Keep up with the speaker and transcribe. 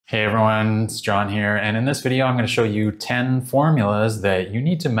Hey everyone, it's John here, and in this video I'm going to show you 10 formulas that you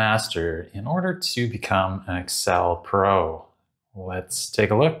need to master in order to become an Excel pro. Let's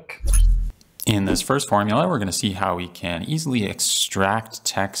take a look. In this first formula, we're going to see how we can easily extract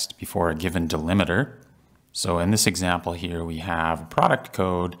text before a given delimiter. So in this example here, we have a product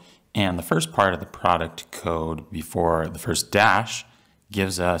code, and the first part of the product code before the first dash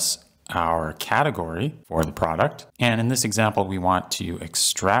gives us our category for the product. And in this example, we want to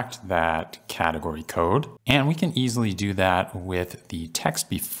extract that category code. And we can easily do that with the text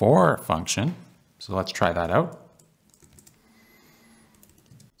before function. So let's try that out.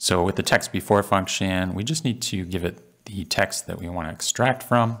 So with the text before function, we just need to give it the text that we want to extract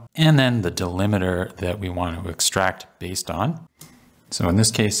from, and then the delimiter that we want to extract based on. So in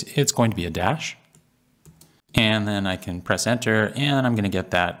this case, it's going to be a dash. And then I can press enter, and I'm going to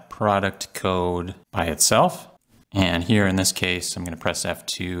get that product code by itself. And here in this case, I'm going to press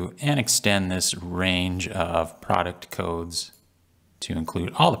F2 and extend this range of product codes to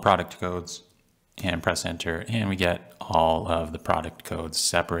include all the product codes, and press enter, and we get all of the product codes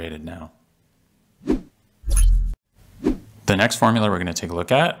separated now. The next formula we're going to take a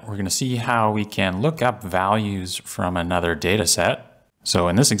look at, we're going to see how we can look up values from another data set. So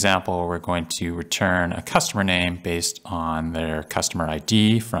in this example, we're going to return a customer name based on their customer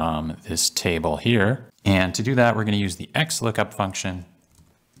ID from this table here. And to do that, we're going to use the XLOOKUP function.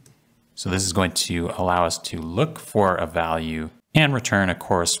 So this is going to allow us to look for a value and return a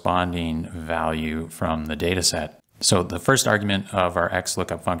corresponding value from the data set. So the first argument of our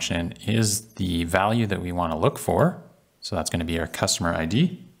XLOOKUP function is the value that we want to look for. So that's going to be our customer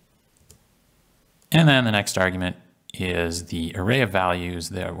ID. And then the next argument is the array of values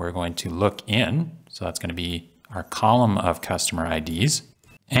that we're going to look in. So that's going to be our column of customer IDs.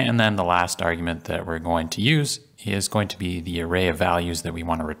 And then the last argument that we're going to use is going to be the array of values that we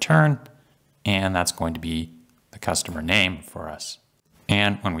want to return. And that's going to be the customer name for us.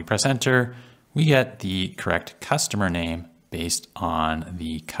 And when we press enter, we get the correct customer name based on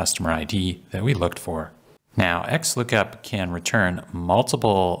the customer ID that we looked for. Now, XLOOKUP can return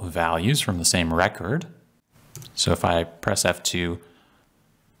multiple values from the same record. So if I press F2,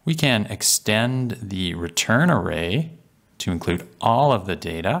 we can extend the return array to include all of the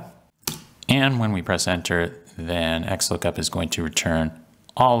data. And when we press enter, then XLOOKUP is going to return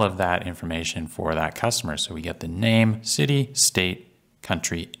all of that information for that customer. So we get the name, city, state,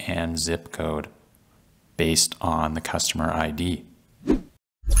 country, and zip code based on the customer ID.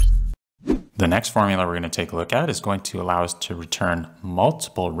 The next formula we're going to take a look at is going to allow us to return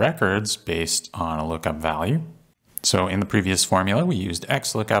multiple records based on a lookup value. So in the previous formula, we used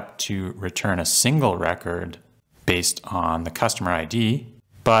XLOOKUP to return a single record based on the customer ID.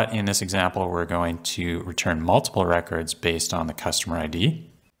 But in this example, we're going to return multiple records based on the customer ID.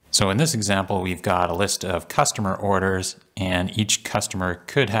 So in this example, we've got a list of customer orders, and each customer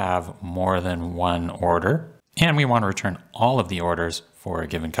could have more than one order. And we want to return all of the orders for a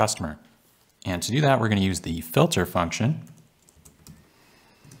given customer. And to do that, we're going to use the filter function.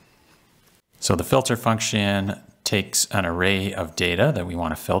 So the filter function takes an array of data that we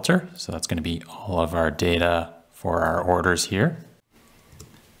want to filter. So that's going to be all of our data for our orders here.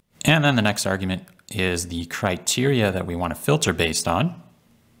 And then the next argument is the criteria that we want to filter based on.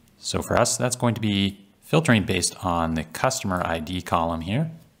 So for us, that's going to be filtering based on the customer ID column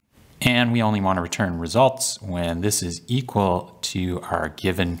here. And we only want to return results when this is equal to our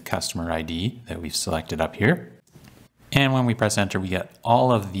given customer ID that we've selected up here. And when we press enter, we get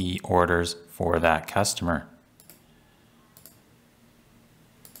all of the orders for that customer.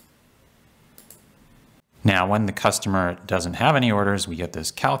 Now, when the customer doesn't have any orders, we get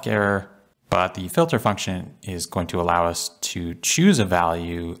this calc error, but the filter function is going to allow us to choose a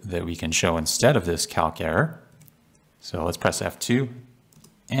value that we can show instead of this calc error. So let's press F2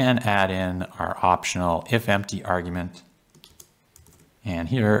 and add in our optional if empty argument. And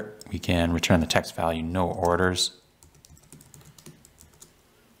here we can return the text value no orders.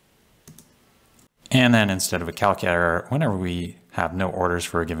 And then instead of a calc error, whenever we have no orders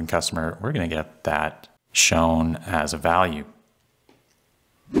for a given customer, we're going to get that shown as a value.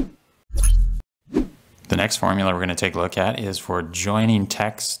 The next formula we're going to take a look at is for joining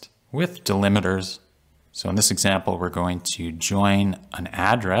text with delimiters. So in this example, we're going to join an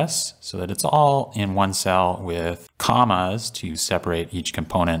address so that it's all in one cell with commas to separate each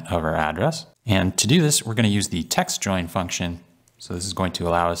component of our address. And to do this, we're going to use the text join function. So this is going to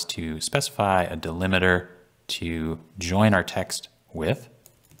allow us to specify a delimiter to join our text with.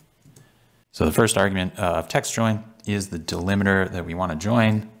 So the first argument of text join is the delimiter that we want to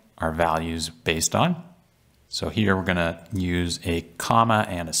join our values based on. So here we're going to use a comma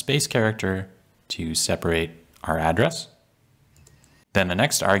and a space character to separate our address. Then the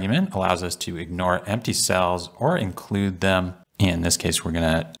next argument allows us to ignore empty cells or include them. In this case, we're going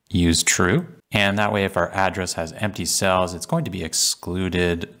to use true. And that way, if our address has empty cells, it's going to be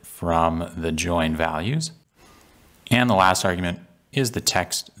excluded from the join values. And the last argument is the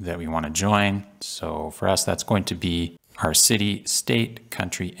text that we want to join. So for us, that's going to be our city, state,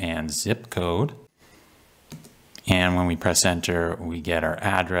 country, and zip code. And when we press enter, we get our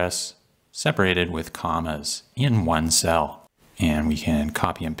address separated with commas in one cell. And we can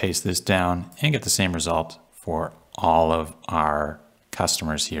copy and paste this down and get the same result for all of our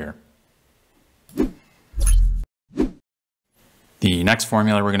customers here. The next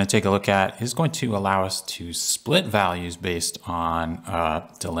formula we're going to take a look at is going to allow us to split values based on a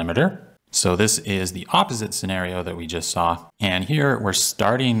delimiter. So this is the opposite scenario that we just saw. And here we're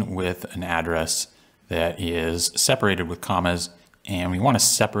starting with an address that is separated with commas, and we want to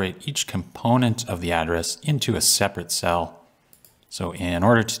separate each component of the address into a separate cell. So in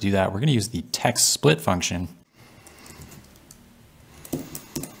order to do that, we're going to use the text split function.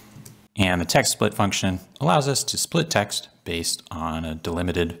 And the text split function allows us to split text based on a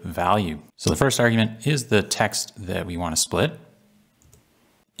delimited value. So the first argument is the text that we want to split.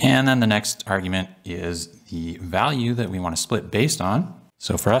 And then the next argument is the value that we want to split based on.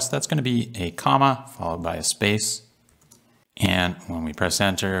 So for us, that's going to be a comma followed by a space. And when we press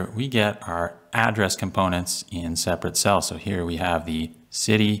enter, we get our address components in separate cells. So here we have the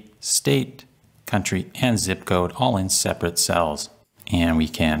city, state, country, and zip code all in separate cells. And we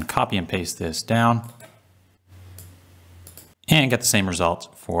can copy and paste this down and get the same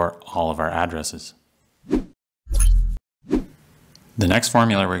result for all of our addresses. The next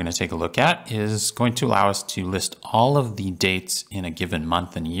formula we're going to take a look at is going to allow us to list all of the dates in a given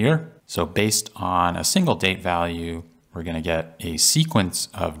month and year. So based on a single date value, we're going to get a sequence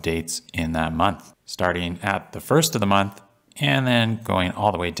of dates in that month, starting at the first of the month and then going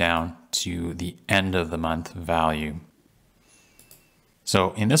all the way down to the end of the month value.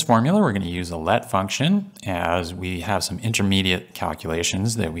 So in this formula, we're going to use a let function as we have some intermediate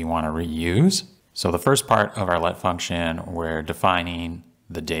calculations that we want to reuse. So the first part of our let function, we're defining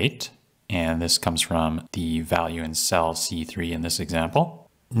the date, and this comes from the value in cell C3 in this example.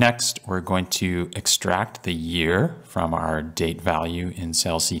 Next, we're going to extract the year from our date value in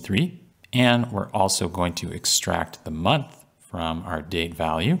cell C3, and we're also going to extract the month from our date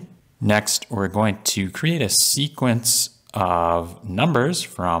value. Next, we're going to create a sequence of numbers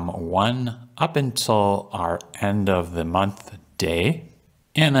from 1 up until our end of the month day.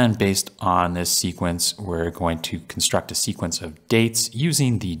 And then based on this sequence, we're going to construct a sequence of dates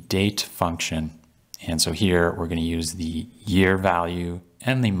using the date function. And so here we're going to use the year value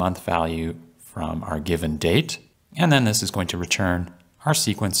and the month value from our given date. And then this is going to return our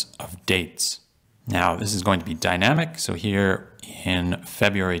sequence of dates. Now this is going to be dynamic. So here in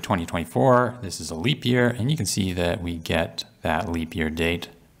February 2024, this is a leap year, and you can see that we get that leap year date.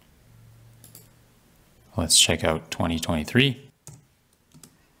 Let's check out 2023.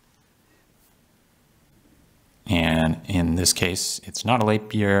 And in this case, it's not a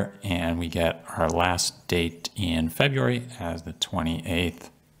leap year, and we get our last date in February as the 28th.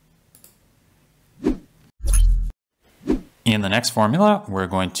 In the next formula, we're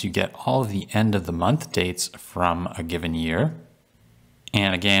going to get all of the end of the month dates from a given year.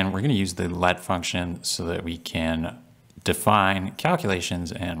 And again, we're going to use the let function so that we can define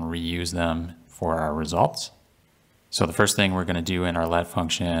calculations and reuse them for our results. So the first thing we're going to do in our let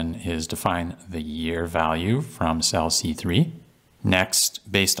function is define the year value from cell C3.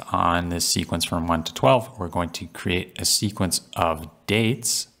 Next, based on this sequence from 1 to 12, we're going to create a sequence of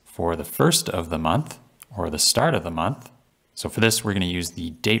dates for the first of the month or the start of the month. So for this, we're going to use the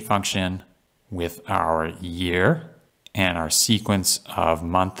date function with our year and our sequence of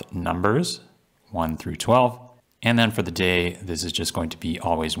month numbers 1 through 12. And then for the day, this is just going to be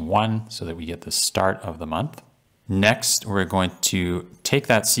always 1 so that we get the start of the month. Next, we're going to take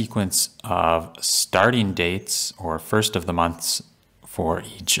that sequence of starting dates or first of the months for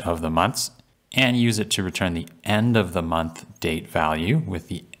each of the months and use it to return the end of the month date value with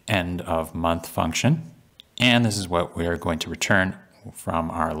the end of month function. And this is what we're going to return from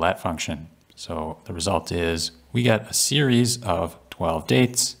our let function. So the result is we get a series of 12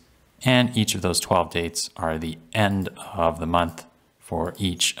 dates, and each of those 12 dates are the end of the month for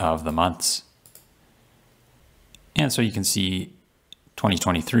each of the months. And so you can see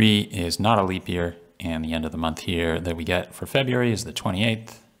 2023 is not a leap year, and the end of the month here that we get for February is the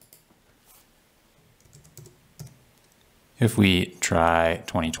 28th. If we try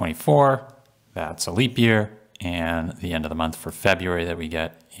 2024, that's a leap year, and the end of the month for February that we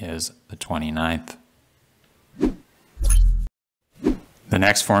get is the 29th. The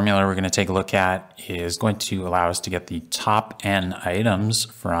next formula we're going to take a look at is going to allow us to get the top n items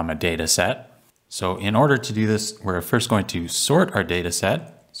from a data set. So in order to do this, we're first going to sort our data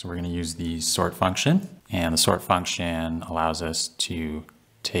set. So we're going to use the sort function, and the sort function allows us to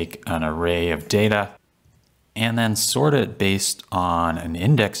take an array of data and then sort it based on an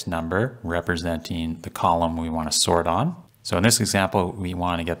index number representing the column we want to sort on. So in this example, we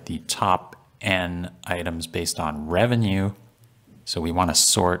want to get the top n items based on revenue. So we want to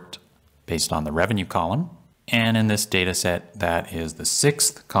sort based on the revenue column. And in this data set, that is the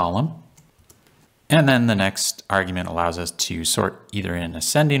 6th column. And then the next argument allows us to sort either in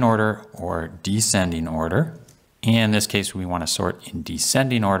ascending order or descending order. In this case, we want to sort in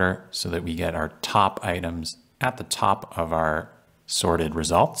descending order so that we get our top items at the top of our sorted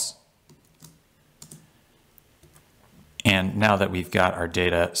results. And now that we've got our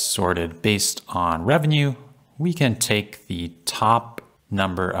data sorted based on revenue, we can take the top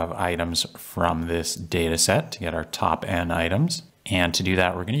number of items from this data set to get our top n items. And to do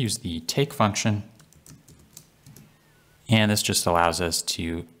that, we're going to use the take function. And this just allows us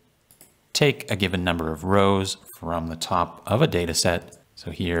to take a given number of rows from the top of a data set.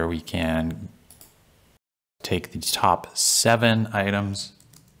 So here we can take the top 7 items,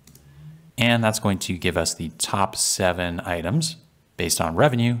 and that's going to give us the top 7 items based on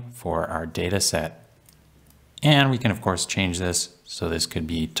revenue for our data set. And we can, of course, change this. So this could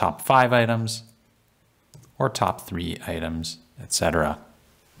be top 5 items or top 3 items, etc.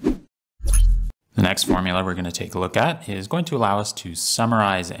 The next formula we're going to take a look at is going to allow us to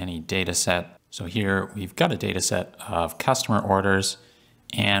summarize any data set. So here we've got a data set of customer orders,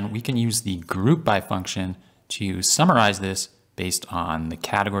 and we can use the group by function to summarize this based on the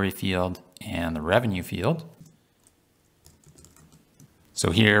category field and the revenue field.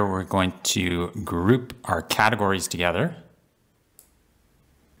 So here we're going to group our categories together,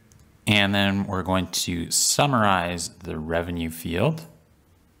 and then we're going to summarize the revenue field.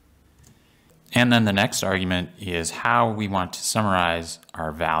 And then the next argument is how we want to summarize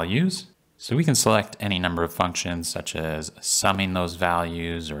our values. So we can select any number of functions such as summing those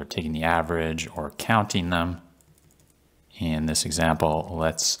values or taking the average or counting them. In this example,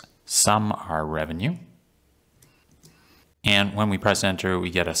 let's sum our revenue. And when we press enter, we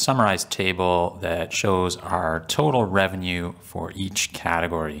get a summarized table that shows our total revenue for each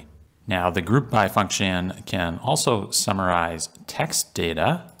category. Now, the group by function can also summarize text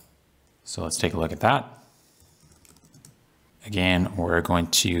data. So let's take a look at that. Again, we're going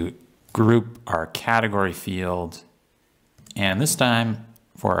to group our category field. And this time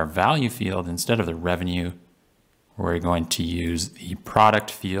for our value field, instead of the revenue, we're going to use the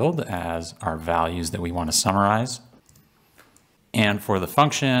product field as our values that we want to summarize. And for the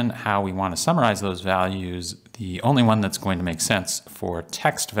function, how we want to summarize those values, the only one that's going to make sense for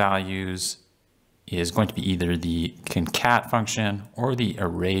text values is going to be either the concat function or the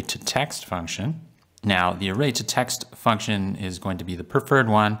array to text function. Now, the array to text function is going to be the preferred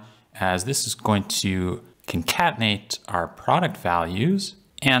one, as this is going to concatenate our product values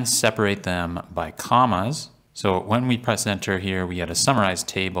and separate them by commas. So when we press enter here, we get a summarized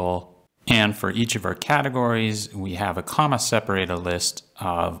table. And for each of our categories, we have a comma separated list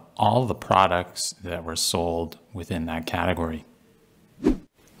of all the products that were sold within that category.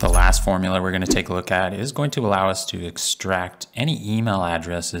 The last formula we're going to take a look at is going to allow us to extract any email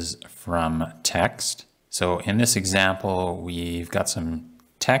addresses from text. So in this example, we've got some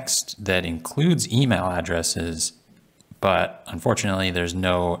text that includes email addresses, but unfortunately there's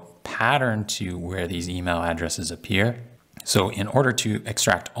no pattern to where these email addresses appear. So in order to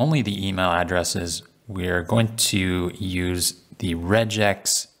extract only the email addresses, we're going to use the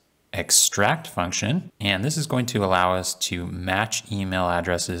regex extract function. And this is going to allow us to match email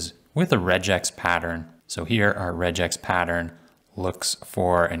addresses with a regex pattern. So here our regex pattern looks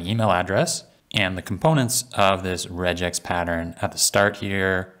for an email address, and the components of this regex pattern at the start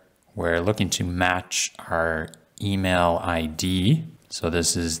here, we're looking to match our email ID. So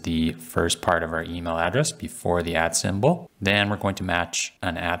this is the first part of our email address before the @ symbol. Then we're going to match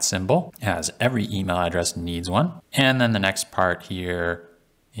an @ symbol, as every email address needs one. And then the next part here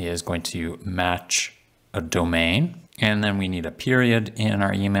is going to match a domain. And then we need a period in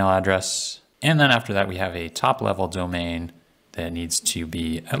our email address. And then after that, we have a top level domain that needs to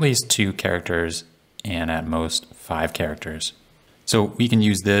be at least 2 characters and at most 5 characters. So we can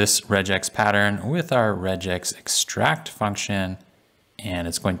use this regex pattern with our regex extract function, and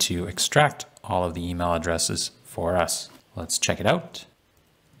it's going to extract all of the email addresses for us. Let's check it out.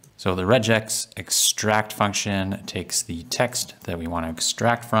 So the regex extract function takes the text that we want to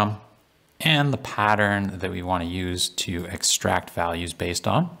extract from and the pattern that we want to use to extract values based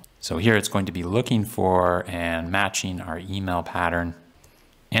on. So here it's going to be looking for and matching our email pattern.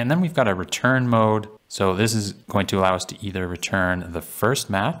 And then we've got a return mode. So this is going to allow us to either return the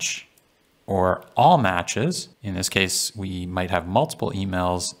first match or all matches. In this case, we might have multiple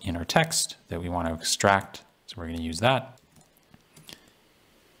emails in our text that we want to extract. So we're going to use that.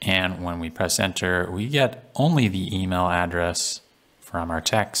 And when we press enter, we get only the email address from our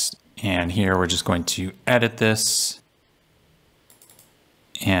text. And here we're just going to edit this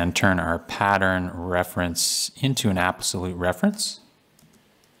and turn our pattern reference into an absolute reference.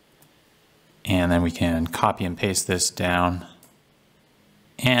 And then we can copy and paste this down.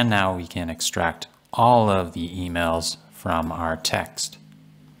 And now we can extract all of the emails from our text.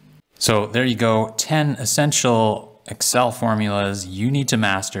 So there you go, 10 essential Excel formulas you need to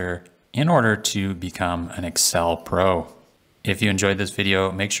master in order to become an Excel pro. If you enjoyed this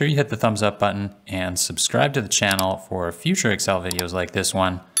video, make sure you hit the thumbs up button and subscribe to the channel for future Excel videos like this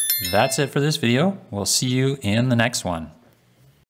one. That's it for this video. We'll see you in the next one.